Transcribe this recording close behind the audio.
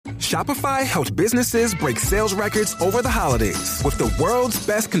Shopify helped businesses break sales records over the holidays with the world's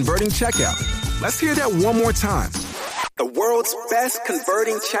best converting checkout. Let's hear that one more time. The world's best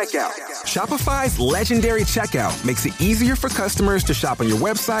converting checkout. Shopify's legendary checkout makes it easier for customers to shop on your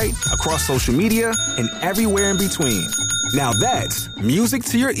website, across social media, and everywhere in between. Now that's music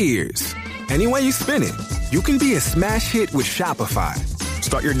to your ears. Any way you spin it, you can be a smash hit with Shopify.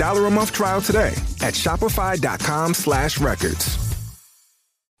 Start your $1 a month trial today at shopify.com/records.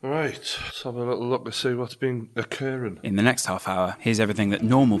 All right, let's have a little look to see what's been occurring. In the next half hour, here's everything that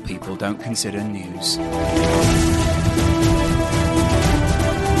normal people don't consider news.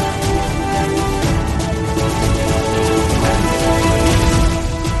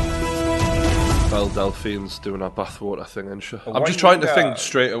 Belle Delphine's doing her bathwater thing, isn't she? I'm just trying to think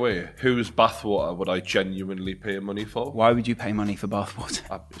straight away, whose bathwater would I genuinely pay money for? Why would you pay money for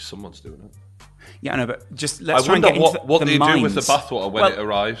bathwater? Someone's doing it. Yeah, I know, but just let's I try and wonder get into what the they minds. do with the bathwater when it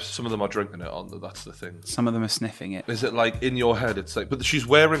arrives. Some of them are drinking it, aren't they? That's the thing. Some of them are sniffing it. Is it like in your head? It's like, but she's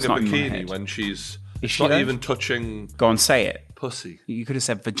wearing It's a not in my bikini head. when she's. Is It's she not though? even touching Go on, say it. pussy. You could have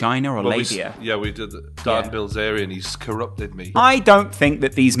said vagina or Well, labia. we did. Dan Bilzerian, he's corrupted me. I don't think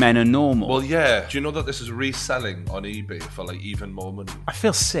that these men are normal. Well, yeah. Do you know that this is reselling on eBay for like even more money? I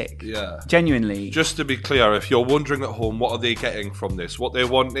feel sick. Yeah. Genuinely. Just to be clear, if you're wondering at home, what are they getting from this? What they're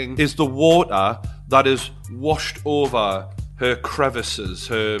wanting is the water that is washed over her crevices,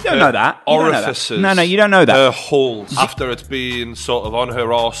 her, You don't know that. You don't know that. orifices. No, you don't know that. Her holes. After it's been sort of on her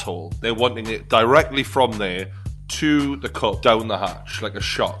arsehole, they're wanting it directly from there to the cup, down the hatch, like a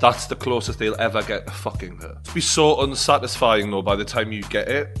shot. That's the closest they'll ever get to fucking her. It'd be so unsatisfying though by the time you get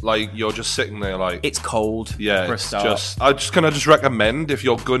it. Like, you're just sitting there like... It's cold. Yeah, for a it's start. can I just recommend, if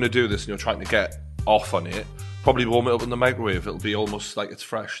you're going to do this and you're trying to get off on it, probably warm it up in the microwave. It'll be almost like it's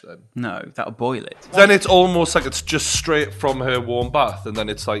fresh then. No, that'll boil it. Then it's almost like it's just straight from her warm bath, and then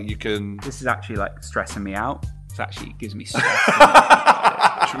it's like you can... This is actually like stressing me out. It gives me stress.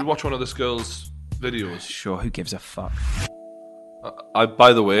 Should we watch one of this girl's videos? Sure, who gives a fuck?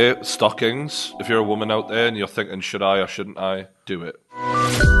 By the way, stockings, if you're a woman out there and you're thinking, should I or shouldn't I, do it.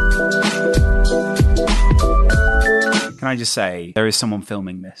 Can I just say, there is someone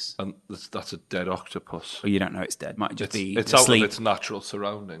filming this. And that's a dead octopus. Well, you don't know it's dead. Might just be It's out asleep. of its natural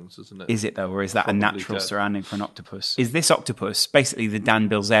surroundings, isn't it? Is it though, or is that Probably a natural dead. surrounding for an octopus? Is this octopus basically the Dan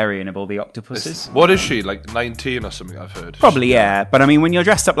Bilzerian of all the octopuses? What is she, like 19 or something, I've heard? Probably, yeah. But I mean, when you're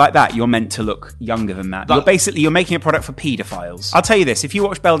dressed up like that, you're meant to look younger than that. You're making a product for paedophiles. I'll tell you this, if you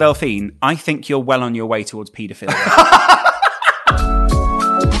watch Belle Delphine, I think you're well on your way towards paedophilia.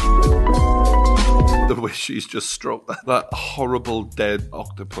 The way she's just stroked that horrible dead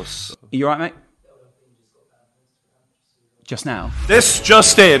octopus. Are you alright, mate? Just now. This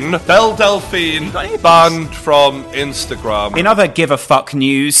just in, Belle Delphine banned from Instagram. In other give a fuck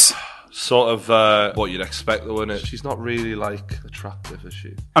news, Sort of what you'd expect though, innit? She's not really like attractive, is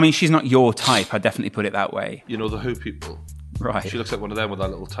she? I mean, she's not your type, I'd definitely put it that way. You know the Who people? Right. She looks like one of them with that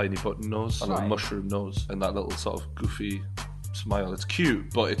little tiny button nose and a Right. mushroom nose and that little sort of goofy smile. It's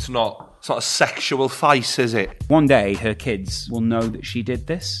cute, but it's not a sexual face, is it? One day, her kids will know that she did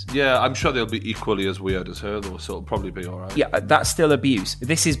this. Yeah, I'm sure they'll be equally as weird as her though, so it'll probably be alright. Yeah, that's still abuse.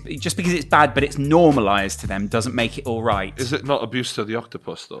 This is, just because it's bad, but it's normalised to them, doesn't make it all right. Is it not abuse to the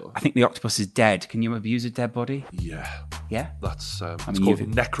octopus though? I think the octopus is dead. Can you abuse a dead body? Yeah. Yeah? That's mean, it's called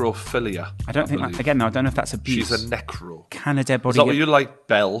necrophilia. I don't think that, believe. again, I don't know if that's abuse. She's a necro. Can a dead body Is that get... what you like,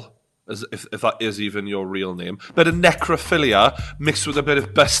 Belle? As if that is even your real name. But a necrophilia mixed with a bit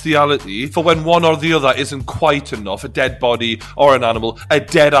of bestiality for when one or the other isn't quite enough. A dead body or an animal. A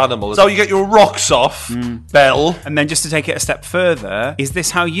dead animal. Is that how you get your rocks off, Belle? And then just to take it a step further, is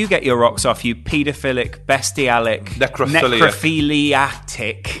this how you get your rocks off, you paedophilic, bestialic,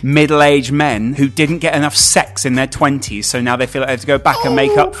 necrophiliatic, middle-aged men who didn't get enough sex in their 20s, so now they feel like they have to go back and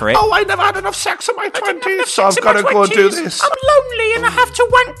make up for it? Oh, I never had enough sex in my 20s, so I've got to go and do this. I'm lonely and I have to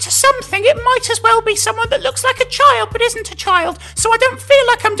wank to something. It might as well be someone that looks like a child but isn't a child, so I don't feel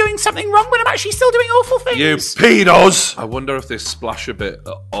like I'm doing something wrong when I'm actually still doing awful things. You pedos! I wonder if they splash a bit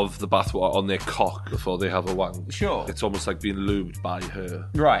of the bathwater on their cock before they have a wank. Sure. It's almost like being lubed by her.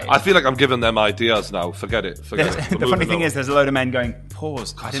 Right. I feel like I'm giving them ideas now. Forget it. The funny thing is, there's a load of men going,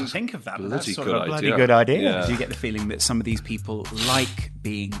 pause, I didn't think of that. But that's sort of a bloody good idea. Yeah. Do you get the feeling that some of these people like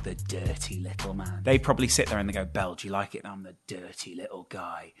being the dirty little man? They probably sit there and they go, Belle, do you like it that I'm the dirty little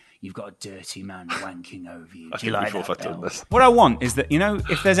guy? You've got a dirty man wanking over you. Do you like that, Belle? What I want is that, you know,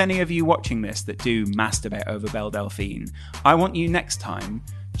 if there's any of you watching this that do masturbate over Belle Delphine, I want you next time,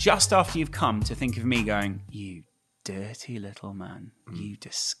 just after you've come, to think of me going, you dirty little man, you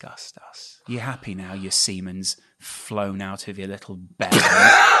disgust us. You happy now your semen's flown out of your little belly?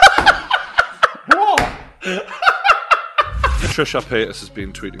 Trisha Paytas has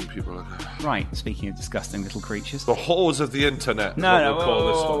been tweeting people like that. Right, speaking of disgusting little creatures. The whores of the internet. No, we'll call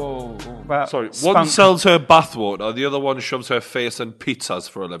this one. Well, Sorry, one sells her bathwater, the other one shoves her face in pizzas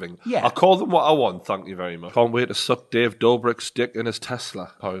for a living. Yeah. I'll call them what I want, thank you very much. Can't wait to suck Dave Dobrik's dick in his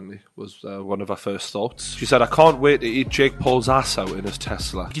Tesla, apparently, was one of her first thoughts. She said, I can't wait to eat Jake Paul's ass out in his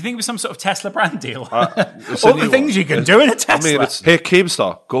Tesla. Do you think it was some sort of Tesla brand deal? All the things you can do in a Tesla. I mean, hey,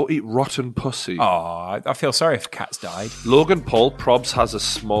 Keemstar, go eat rotten pussy. Oh, I feel sorry if cats died. Logan Paul probs has a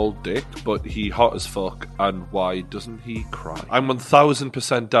small dick, but he hot as fuck, and why doesn't he cry? I'm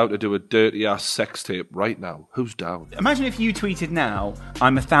 1000% down to do a dirty ass sex tape right now. Who's down? Imagine if you tweeted now,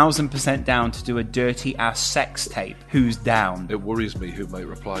 I'm 1000% down to do a dirty ass sex tape. Who's down? It worries me who might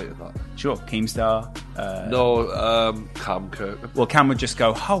reply to that. Sure, Keemstar. No, Cam Kirk. Well, Cam would just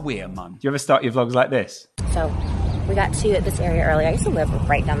go, how weird, man. Do you ever start your vlogs like this? So we got to this area earlier. I used to live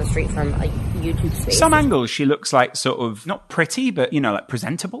right down the street from a YouTube space. Some angles she looks like sort of, not pretty, but, like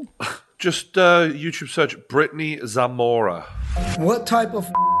presentable. Just YouTube search Brittany Zamora. What type of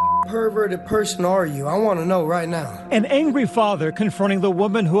perverted person are you? I want to know right now. An angry father confronting the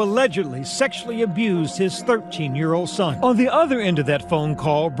woman who allegedly sexually abused his 13-year-old son. On the other end of that phone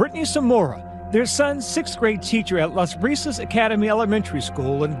call, Brittany Zamora, their son's 6th grade teacher at Las Brisas Academy Elementary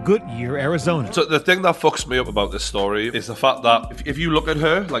School in Goodyear, Arizona. So the thing that fucks me up about this story is the fact that if you look at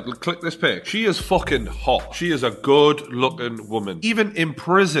her, like click this pic, she is fucking hot. She is a good looking woman. Even in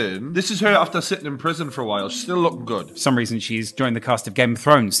prison, this is her after sitting in prison for a while, she's still looking good. For some reason she's joined the cast of Game of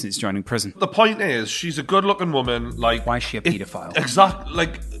Thrones since joining prison. The point is, she's a good looking woman. Like, why is she a paedophile? Exactly.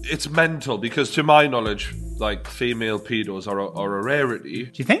 Like, it's mental because to my knowledge, like female pedos are a rarity.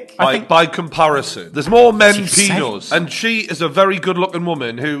 Do you think? By comparison, there's more men She's pedos, safe. and she is a very good-looking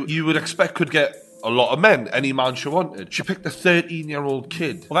woman who you would expect could get a lot of men, any man she wanted. She picked a 13-year-old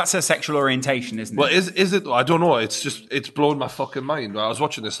kid. Well, that's her sexual orientation, isn't it? Well, is it? I don't know. It's blown my fucking mind. I was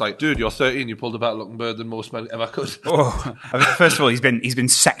watching this like, dude, you're 13. You pulled a better looking bird than most men ever could. Oh, first of all, he's been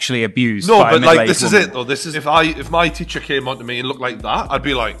sexually abused. No, by but a like this woman. is it though. This is if my teacher came onto me and looked like that, I'd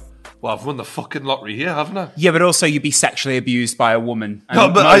be like, well, I've won the fucking lottery here, haven't I? Yeah, but also you'd be sexually abused by a woman.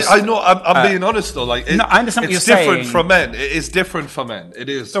 No, but I know. I'm being honest though. Like, I understand what you're it's different saying. from men. It is different for men. It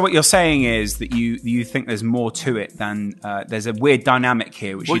is. So what you're saying is that you think there's more to it than there's a weird dynamic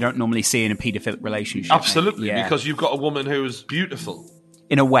here which you don't normally see in a paedophilic relationship. Absolutely, yeah. Because you've got a woman who's beautiful.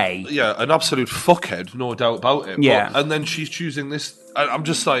 In a way. Yeah, an absolute fuckhead, no doubt about it. Yeah. And then she's choosing this. I'm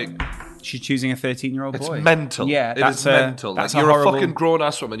just like... She's choosing a 13-year-old boy. It's mental. Yeah, it is mental. That's like, you're horrible... a fucking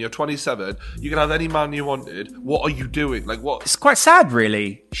grown-ass woman. You're 27. You can have any man you wanted. What are you doing? Like, what? It's quite sad,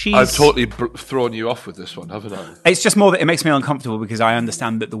 really. I've totally thrown you off with this one, haven't I? It's just more that it makes me uncomfortable because I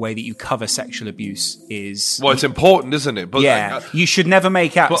understand that the way that you cover sexual abuse is... Well, it's important, isn't it? But yeah, like, you should never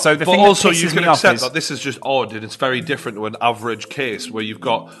make out... But thing also that you pisses can me off accept is... that this is just odd and it's very different to an average case where you've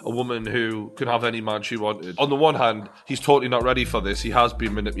got a woman who can have any man she wanted. On the one hand, he's totally not ready for this. He has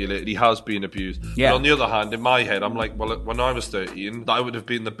been manipulated. He has been abused. Yeah. But on the other hand, in my head, I'm like, well, when I was 13, that would have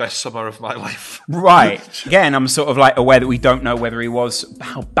been the best summer of my life. Right. Again, I'm sort of like aware that we don't know whether he was,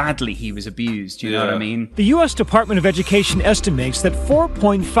 how badly he was abused. You know what I mean? The U.S. Department of Education estimates that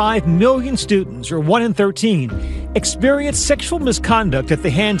 4.5 million students, or 1 in 13, experience sexual misconduct at the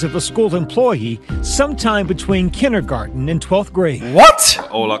hands of a school employee sometime between kindergarten and 12th grade. What?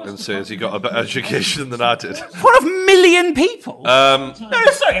 All I can say is he got a better education than I did. 1 million people? No,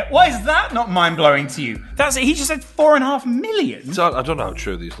 sorry. Why is that not mind-blowing to you? He just said 4.5 million. So I don't know how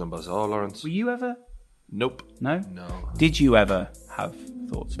true these numbers are, Lawrence. Were you ever? Nope. No? No. Did you ever have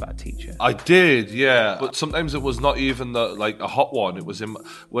thoughts about a teacher? I did, yeah. But sometimes it was not even a hot one. It was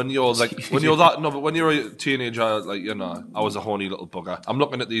when you're a teenager, like, you know, I was a horny little bugger. I'm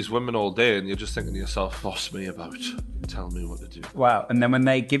looking at these women all day and you're just thinking to yourself, boss me about. Tell me what to do. Wow. And then when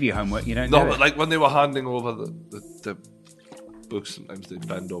they give you homework, you don't do it. But like when they were handing over the books, sometimes they'd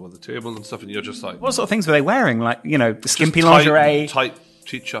bend over the table and stuff and you're just like... What sort of things were they wearing? Like, you know, the skimpy lingerie? Tight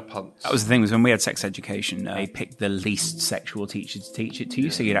teacher pants. That was the thing, was when we had sex education, they picked the least sexual teacher to teach it to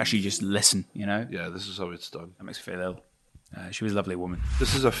you, so you'd actually just listen, you know? Yeah, this is how it's done. That makes me feel ill. She was a lovely woman.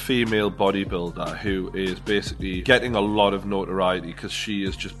 This is a female bodybuilder who is basically getting a lot of notoriety because she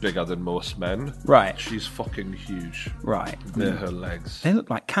is just bigger than most men. Right. She's fucking huge. Right. They're her legs. They look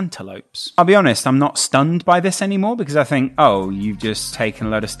like cantaloupes. I'll be honest, I'm not stunned by this anymore because I think, oh, you've just taken a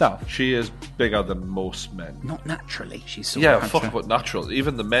load of stuff. She is bigger than most men. Not naturally. She's sort of fuck what natural.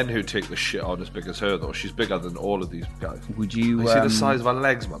 Even the men who take the shit aren't as big as her though. She's bigger than all of these guys. Would you... see the size of her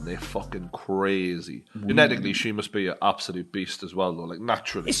legs, man? They're fucking crazy. Genetically, she must be an absolute absolute beast as well, though. Like,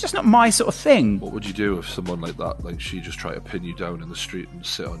 naturally. It's just not my sort of thing. What would you do if someone like that, like, she just tried to pin you down in the street and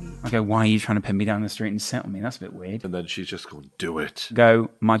sit on you? I go, why are you trying to pin me down the street and sit on me? That's a bit weird. And then she's just going, do it. Go,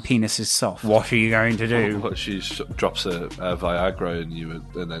 my penis is soft. What are you going to do? But she drops a Viagra in you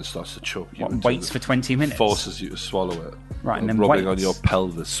and then starts to choke you. Waits for 20 minutes. Forces you to swallow it. Right, and then rubbing waits. on your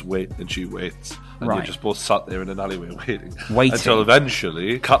pelvis, and she waits. And Right. you're just both sat there in an alleyway waiting. Waiting. Until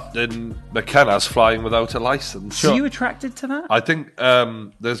eventually, Captain McKenna's flying without a license. Are you attracted to that? I think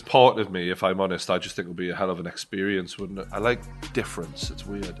there's part of me, if I'm honest, I just think it would be a hell of an experience, wouldn't it? I like difference. It's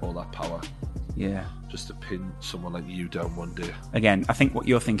weird, all that power. Yeah. Just to pin someone like you down one day. Again, I think what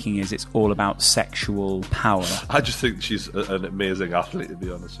you're thinking is it's all about sexual power. I just think she's an amazing athlete, to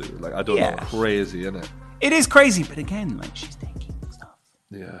be honest with you. Like, I don't know, crazy, innit? It is crazy, but again, like, she's taking stuff.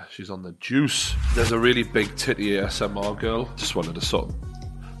 Yeah, she's on the juice. There's a really big titty ASMR girl. Just wanted to sort of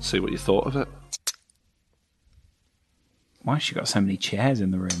see what you thought of it. Why has she got so many chairs in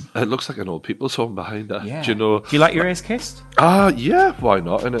the room? It looks like an old people's home behind her. Yeah. Do you know? Do you like your ears kissed? Yeah, why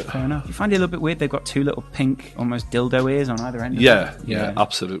not, innit? Fair enough. You find it a little bit weird? They've got two little pink, almost dildo ears on either end of Yeah, them? yeah,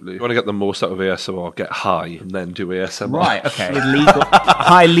 absolutely. You want to get the most out of ASMR, get high, and then do ASMR. Right, okay.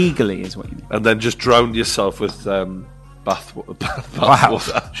 High legally is what you mean. And then just drown yourself with bath Wow.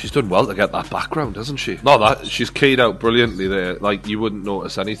 water. She's done well to get that background, hasn't she? No, that she's keyed out brilliantly there. Like, you wouldn't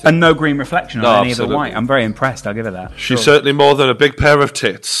notice anything. And no green reflection on any absolutely. of the white. I'm very impressed. I'll give her that. She's certainly more than a big pair of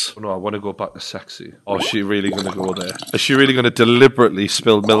tits. Oh, no, I want to go back to sexy. Or is she really going to go there? Is she really going to deliberately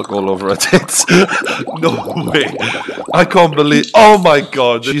spill milk all over her tits? No way. I can't believe... Oh, my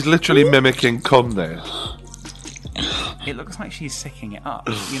God. She's literally mimicking cum there. It looks like she's sicking it up.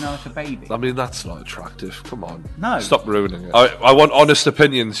 You know, like a baby. I mean, that's not attractive. Come on. No. Stop ruining it. I want honest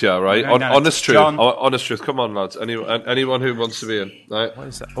opinions here, right? Honest truth. John. Honest truth. Come on, lads. Anyone who wants to be in. Right? What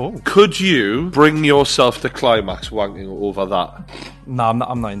is that? Oh. Could you bring yourself to climax wanking over that? No,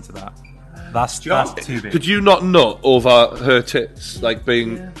 I'm not into that. That's too big. Could you not nut over her tits? Like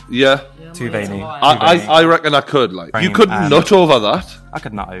being... Yeah? Too veiny. I reckon I could. Like, you Bring couldn't nut over that. I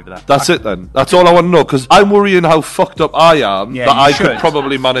could nut over that. That's it then. That's all I want to know, because I'm worrying how fucked up I am Yeah, that you I should. could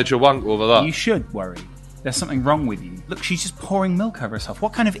probably manage a wank over that. You should worry. There's something wrong with you. Look, she's just pouring milk over herself.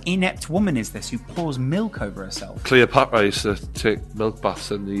 What kind of inept woman is this who pours milk over herself? Cleopatra used to take milk baths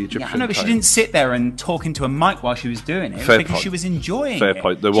in the Egyptian Yeah, I know, but she time. didn't sit there and talk into a mic while she was doing it. It was Fair because point. she was enjoying Fair it.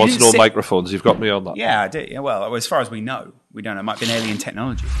 point. There She was didn't no sit- microphones. You've got me on that. Yeah, I did. Yeah, well, as far as we know, we don't know. It might have been alien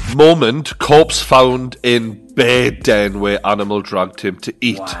technology. Moment, corpse found in bear den where animal dragged him to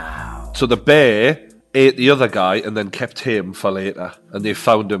eat. Wow. So the bear ate the other guy and then kept him for later. And they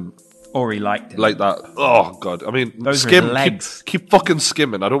found him Or he liked it. like that. Oh, God. I mean, Those are skim. his legs. Keep fucking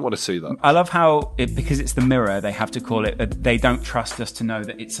skimming. I don't want to see that. I love how, because it's the mirror, they have to call it, they don't trust us to know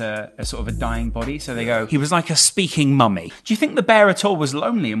that it's a sort of a dying body. So they go, he was like a speaking mummy. Do you think the bear at all was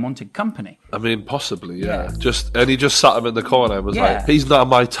lonely and wanted company? I mean, possibly, yeah. Yeah. And he just sat him in the corner and was Yeah. like, he's not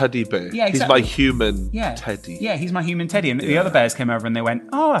my teddy bear. Yeah, He's exactly. my human Yeah. teddy. Yeah, he's my human teddy. And the other bears came over and they went,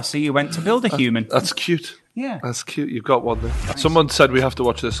 oh, I see you went to build a human. That's cute. Yeah. That's cute. You've got one there. Someone said we have to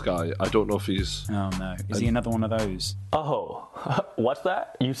watch this guy. I don't know if he's... Oh, no. Is he another one of those? Oh, what's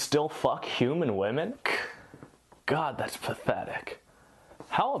that? You still fuck human women? God, that's pathetic.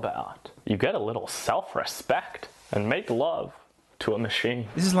 How about you get a little self-respect and make love to a machine?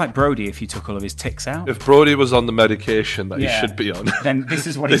 This is like Brody if you took all of his ticks out. If Brody was on the medication that Yeah. he should be on... Then this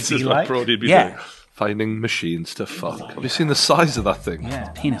is what he'd This be is like. what Brody'd be Yeah. doing. Finding machines to fuck. Have you seen the size of that thing? Yeah,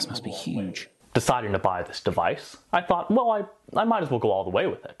 his penis must be huge. Deciding to buy this device, I thought, well, I might as well go all the way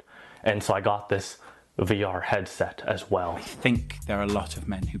with it. And so I got this VR headset as well. I think there are a lot of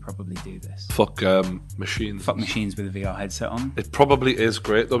men who probably do this. Fuck machines. Fuck machines with a VR headset on. It probably is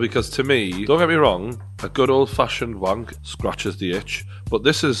great though, because to me, don't get me wrong, a good old-fashioned wank scratches the itch, but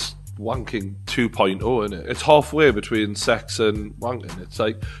this is wanking 2.0, isn't it? It's halfway between sex and wanking. It's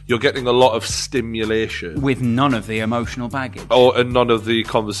like you're getting a lot of stimulation With none of the emotional baggage. and none of the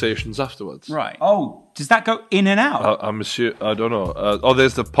conversations afterwards. Right. Oh, does that go in and out? I'm assuming, I don't know.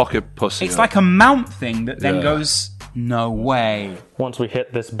 There's the pocket pussy. It's like a mount thing that then Yeah. goes, no way. Once we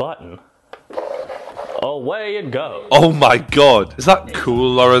hit this button, away it goes. Oh my God. Is that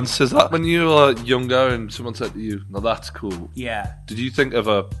cool, Lawrence? Is that when you were younger and someone said to you, no, that's cool? Yeah. Did you think of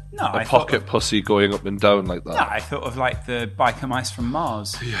a I thought pocket pussy going up and down like that? No, I thought of like the biker mice from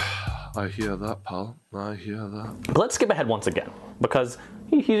Mars. I hear that, pal. I hear that. But let's skip ahead once again, because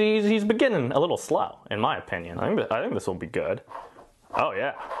he's beginning a little slow, in my opinion. I think this will be good. Oh,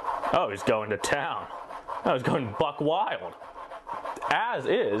 yeah. Oh, he's going to town. Oh, he's going buck wild. As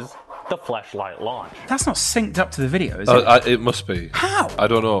is the Fleshlight launch. That's not synced up to the video, is it? It must be. How? I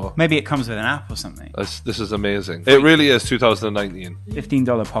don't know. Maybe it comes with an app or something. This is amazing. It really is 2019.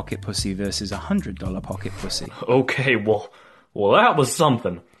 $15 pocket pussy versus $100 pocket pussy. Okay, well, that was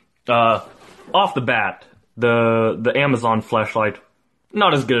something. Off the bat, the Amazon Fleshlight,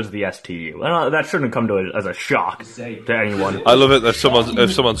 not as good as the STU. That shouldn't come to it as a shock to anyone. I love it that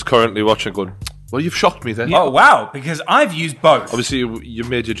if someone's currently watching going, well, you've shocked me there. Yeah. Oh, wow, because I've used both. Obviously, you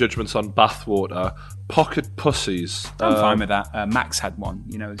made your judgments on bathwater. Pocket pussies. I'm fine with that. Max had one.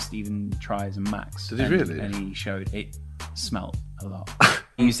 You know, Stephen tries and Max. Did he really? And he showed it smelled a lot.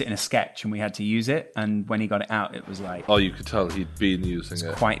 He used it in a sketch and we had to use it. And when he got it out, it was like... Oh, you could tell he'd been using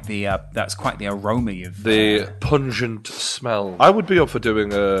it. That's quite the aroma of... The pungent smell. I would be up for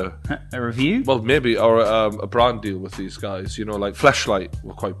doing a review? Well, maybe, or a brand deal with these guys. You know, like Fleshlight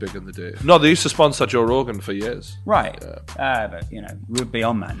were quite big in the day. No, they used to sponsor Joe Rogan for years. Right. But, you know, we're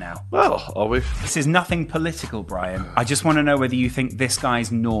beyond that now. Well, are we? This is nothing political, Brian. I just want to know whether you think this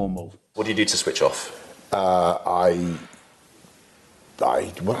guy's normal. What do you do to switch off? I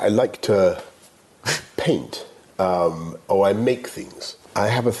like to paint, or I make things. I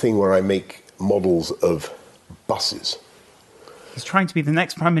have a thing where I make models of buses. He's trying to be the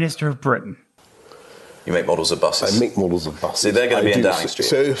next Prime Minister of Britain. You make models of buses? I make models of buses. See, they're going to be in Downing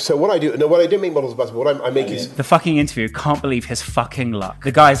Street. So what I do... No, what I don't make models of buses, but what I make is... The fucking interview, can't believe his fucking luck.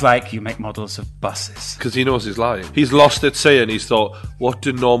 The guy's like, you make models of buses. Because he knows he's lying. He's lost it saying, he's thought, what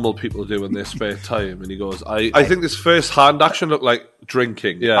do normal people do in their spare time? And he goes, I think this first hand action looked like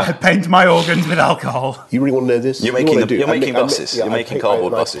drinking. Yeah. I paint my organs with alcohol. You really want to know this? You're making buses. You're making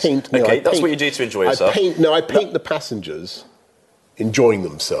cardboard buses. Okay, that's what you do to enjoy yourself. I paint the passengers enjoying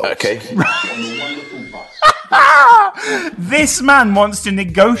themselves. Okay. This man wants to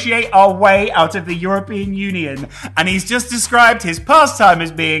negotiate our way out of the European Union, and he's just described his pastime as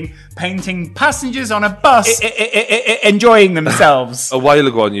being painting passengers on a bus enjoying themselves. A while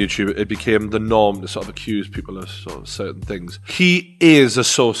ago on YouTube, it became the norm to sort of accuse people of sort of certain things. He is a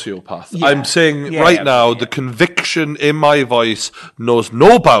sociopath. Yeah. I'm saying now, the conviction in my voice knows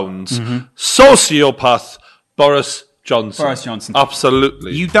no bounds. Sociopath, Boris Johnson.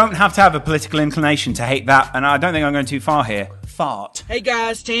 Absolutely. You don't have to have a political inclination to hate that, and I don't think I'm going too far here. Fart. Hey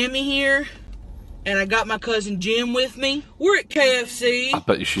guys, Tammy here, and I got my cousin Jim with me. We're at KFC. I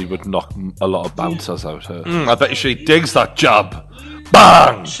bet you she would knock a lot of bouncers out her. I bet you she digs that jab.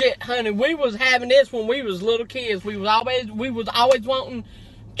 Bang! Shit, honey, we was having this when we was little kids. We was always wanting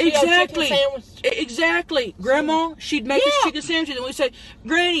Exactly. Grandma, she'd make us chicken sandwiches, and we'd say,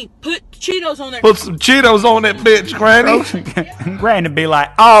 Granny, put Cheetos on there. Put some Cheetos on it, bitch, Granny. Granny'd be like,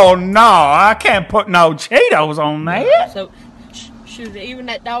 oh, no, I can't put no Cheetos on there. So, shoot, even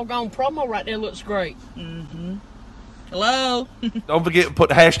that doggone promo right there looks great. Hello? Don't forget to put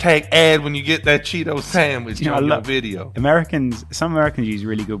hashtag ad when you get that Cheeto sandwich on your video. Some Americans use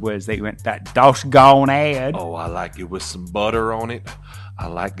really good words. They went, that doggone ad. Oh, I like it with some butter on it. I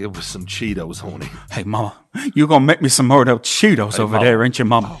like it with some Cheetos on it. Hey, Mama, you gonna make me some more of those Cheetos over there, ain't you,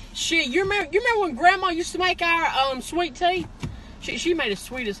 Mama? Shit, you remember when Grandma used to make our sweet tea? She made it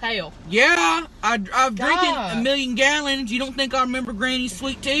sweet as hell. Yeah, I've drinking a million gallons. You don't think I remember Granny's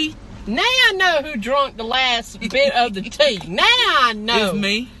sweet tea? Now I know who drunk the last bit of the tea. Now I know. It's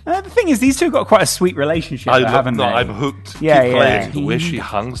me. The thing is, these two got quite a sweet relationship, haven't they? I'm hooked. Yeah. The way she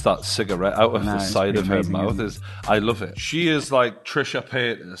hangs that cigarette out of the side of her mouth I love it. She is like Trisha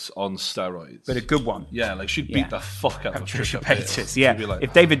Paytas on steroids. But a good one. Yeah, like she'd beat the fuck out of Trisha Paytas. Yeah, like,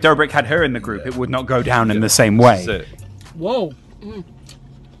 if David Dobrik had her in the group, it would not go down in the same way. That's it. Whoa.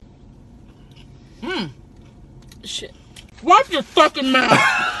 Shit. Wipe your fucking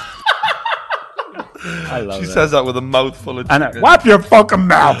mouth. I love She says that with a mouthful of chicken. I know. Wipe your fucking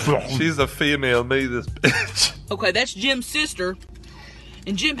mouth. She's a female, me, this bitch. Okay, that's Jim's sister,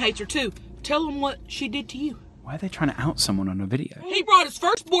 and Jim hates her too. Tell him what she did to you. Why are they trying to out someone on a video? He brought his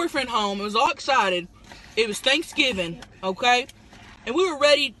first boyfriend home and was all excited. It was Thanksgiving, okay? And we were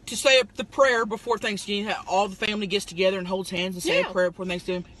ready to say the prayer before Thanksgiving. All the family gets together and holds hands and say a prayer before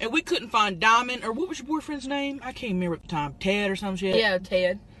Thanksgiving. And we couldn't find Diamond, or what was your boyfriend's name? I can't remember at the time. Ted or some shit? Yeah,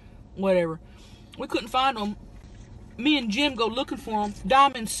 Ted. Whatever. We couldn't find him. Me and Jim go looking for him.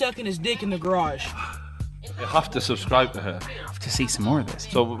 Diamond sucking his dick in the garage. You have to subscribe to her. I have to see some more of this.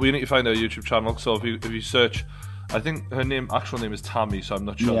 So we need to find her YouTube channel. So if you search, I think her actual name is Tammy, so I'm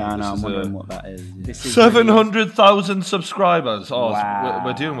not sure. Yeah, I know. I'm wondering what that is. This is 700,000 subscribers. Oh, wow.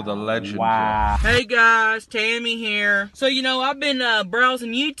 We're dealing with a legend. Wow. Hey guys, Tammy here. So I've been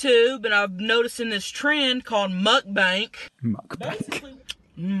browsing YouTube, and I've noticing this trend called mukbang.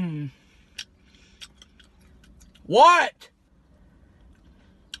 Mukbang. What?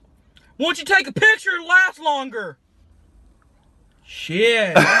 Won't you take a picture? It'll last longer.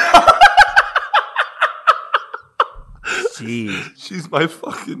 Shit. Jeez. She's my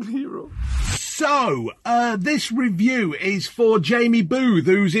fucking hero. So, this review is for Jamie Booth,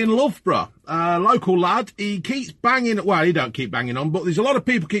 who's in Loughborough. Local lad. He keeps banging, well, he don't keep banging on, but there's a lot of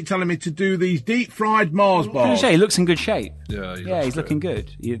people keep telling me to do these deep-fried Mars bars. He looks in good shape. Yeah, he's looking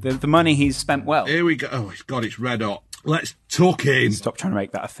good. The money he's spent well. Here we go. Oh, God, it's red hot. Let's tuck in. Stop trying to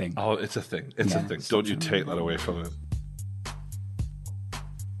make that a thing. Oh, it's a thing. It's a thing. Don't you take that away from him.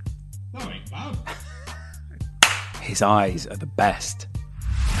 That ain't bad. His eyes are the best.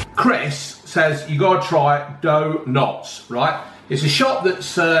 Chris says you got to try Dough Knots, right? It's a shop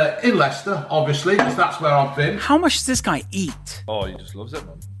that's in Leicester, obviously, because that's where I've been. How much does this guy eat? Oh, he just loves it,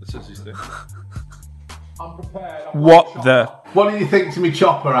 man. This is his thing. I'm prepared. What the? What do you think to me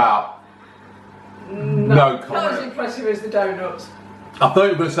chopper out? No comment. Not as impressive as the donuts. I thought you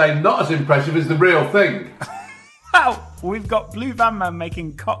were going to say not as impressive as the real thing. Wow, we've got Blue Van Man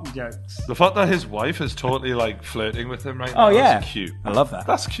making cock jokes. The fact that his wife is totally like flirting with him right Oh, now yeah. is cute. I love that.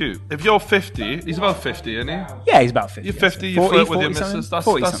 That's cute. If you're 50, he's about 50, isn't he? Yeah, he's about 50. You're 50, you 40, flirt with your 40 missus.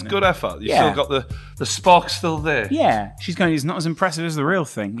 something? That's good effort. You still got the spark still there. Yeah, she's going, he's not as impressive as the real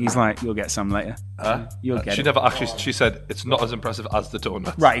thing. He's like, you'll get some later. Huh? You'll get She it. never actually. She said it's not as impressive as the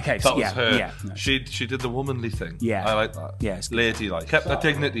donuts. Right, okay, That so was yeah, her. yeah, no. She did the womanly thing. Yeah. I like that. Yeah, it's good. Ladylike. Kept her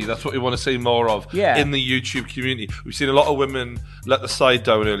dignity. That's what we want to see more of. Yeah. In the YouTube community, we've seen a lot of women let the side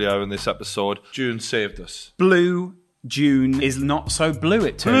down earlier in this episode. June saved us. Blue June is not so blue,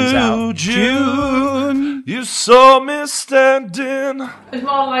 it turns out. June, you saw me standing. As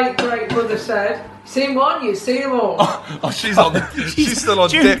my late great brother said, seen one, you see them all. Oh, she's on. She's still on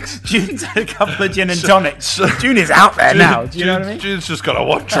dicks. June's had a couple of gin and tonics. June is out there now. Do you know what I mean? June's just got a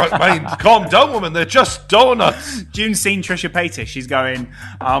one-track mind. Calm down, woman. They're just donuts. June's seen Trisha Paytas. She's going,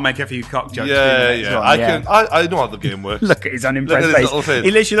 I'll make a few cock jokes. Yeah. I know how the game works. Look at his unimpressed Look at his face. little face.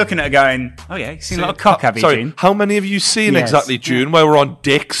 He's literally looking at her going, oh yeah, you've seen a lot of cock, have you, Sorry, June? how many have you seen Yes. exactly, June, where we're on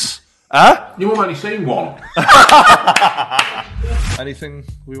dicks? Huh? You've only seen one. Anything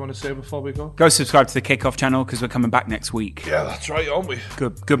we want to say before we go? Go subscribe to the Kickoff channel because we're coming back next week. Yeah, that's right, aren't we?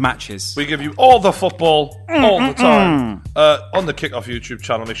 Good matches. We give you all the football all the time on the Kickoff YouTube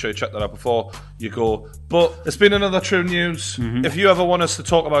channel. Make sure you check that out before you go. But it's been another True News. If you ever want us to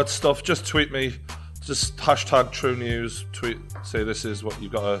talk about stuff, just tweet me. Just hashtag True News. Tweet, say this is what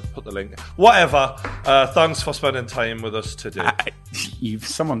you've got to put the link. Whatever. Thanks for spending time with us today.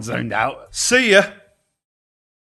 Someone zoned out. See ya.